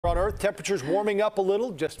On Earth, temperatures warming up a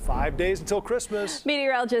little, just 5 days until Christmas.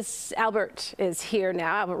 Meteorologist Albert is here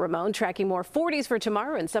now. Albert Ramon tracking more 40s for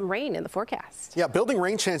tomorrow and some rain in the forecast. Yeah, building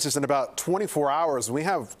rain chances in about 24 hours. We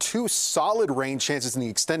have 2 solid rain chances in the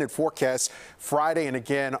extended forecast Friday and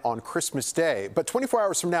again on Christmas Day. But 24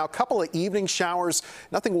 hours from now, a couple of evening showers,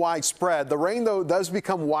 nothing widespread. The rain, though, does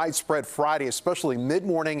become widespread Friday, especially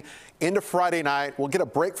mid-morning into Friday night. We'll get a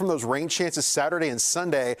break from those rain chances Saturday and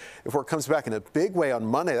Sunday before it comes back in a big way on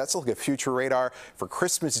Monday. That's a look at future radar for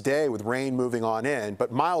Christmas Day with rain moving on in,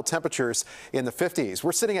 but mild temperatures in the 50s.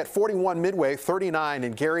 We're sitting at 41 Midway, 39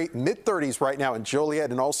 in Gary, mid-30s right now in Joliet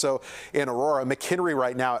and also in Aurora. McHenry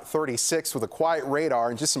right now at 36 with a quiet radar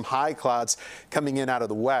and just some high clouds coming in out of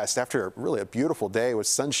the west after really a beautiful day with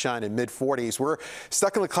sunshine in mid-40s. We're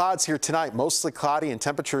stuck in the clouds here tonight, mostly cloudy, and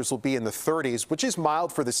temperatures will be in the 30s, which is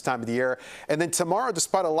mild for this time of the year. And then tomorrow,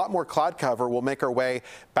 despite a lot more cloud cover, we'll make our way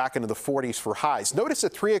back into the 40s for highs. Notice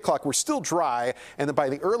at 3 o'clock, we're still dry, and then by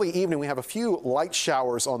the early evening, we have a few light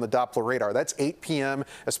showers on the Doppler radar. That's 8 p.m.,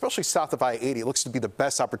 especially south of I-80. It looks to be the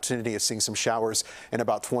best opportunity of seeing some showers in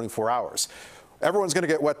about 24 hours. Everyone's going to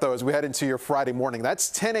get wet, though, as we head into your Friday morning. That's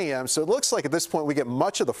 10 a.m., so it looks like at this point we get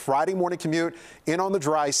much of the Friday morning commute in on the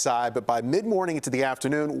dry side, but by mid-morning into the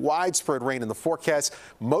afternoon, widespread rain in the forecast.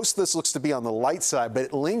 Most of this looks to be on the light side, but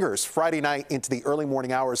it lingers Friday night into the early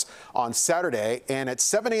morning hours on Saturday. And at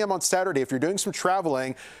 7 a.m. on Saturday, if you're doing some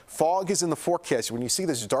traveling, fog is in the forecast. When you see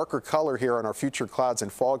this darker color here on our future clouds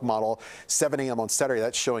and fog model, 7 a.m. on Saturday,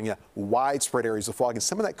 that's showing you widespread areas of fog, and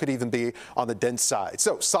some of that could even be on the dense side.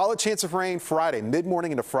 So solid chance of rain Friday,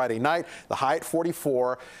 mid-morning into Friday night, the high at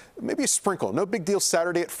 44, maybe a sprinkle. No big deal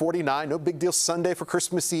Saturday at 49, no big deal Sunday for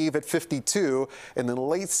Christmas Eve at 52, and then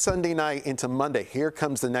late Sunday night into Monday. Here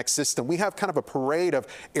comes the next system. We have kind of a parade of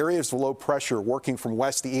areas of low pressure working from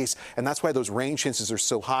west to east, and that's why those rain chances are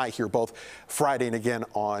so high here both Friday and again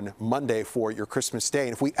on Monday for your Christmas Day.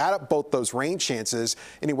 And if we add up both those rain chances,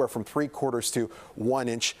 anywhere from 3/4 to 1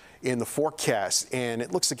 inch in the forecast, and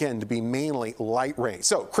it looks again to be mainly light rain.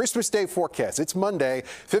 So Christmas Day forecast, it's Monday,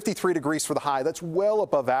 53 degrees for the high. That's well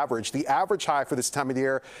above average. The average high for this time of the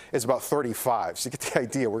year is about 35. So you get the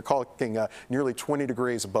idea. We're talking nearly 20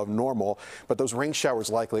 degrees above normal, but those rain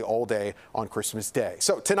showers likely all day on Christmas Day.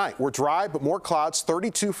 So tonight we're dry, but more clouds,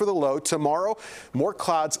 32 for the low. Tomorrow, more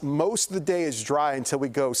clouds. Most of the day is dry until we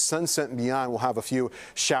go sunset and beyond. We'll have a few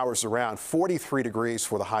showers around. 43 degrees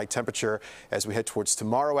for the high temperature as we head towards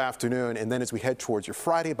tomorrow afternoon, and then as we head towards your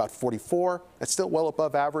Friday, about 44. That's still well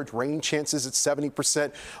above average. Rain chances at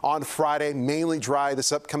 70% on Friday, mainly dry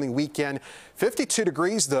this upcoming weekend. 52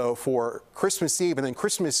 degrees, though, for Christmas Eve, and then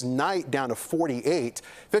Christmas night down to 48.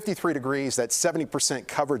 53 degrees, that's 70%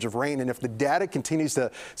 coverage of rain, and if the data continues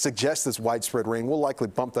to suggest this widespread rain, we'll likely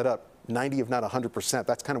bump that up 90, if not 100%.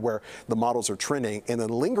 That's kind of where the models are trending. And then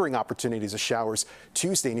lingering opportunities of showers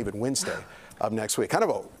Tuesday and even Wednesday of next week. Kind of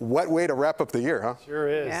a wet way to wrap up the year, huh? Sure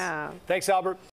is. Yeah. Thanks, Albert.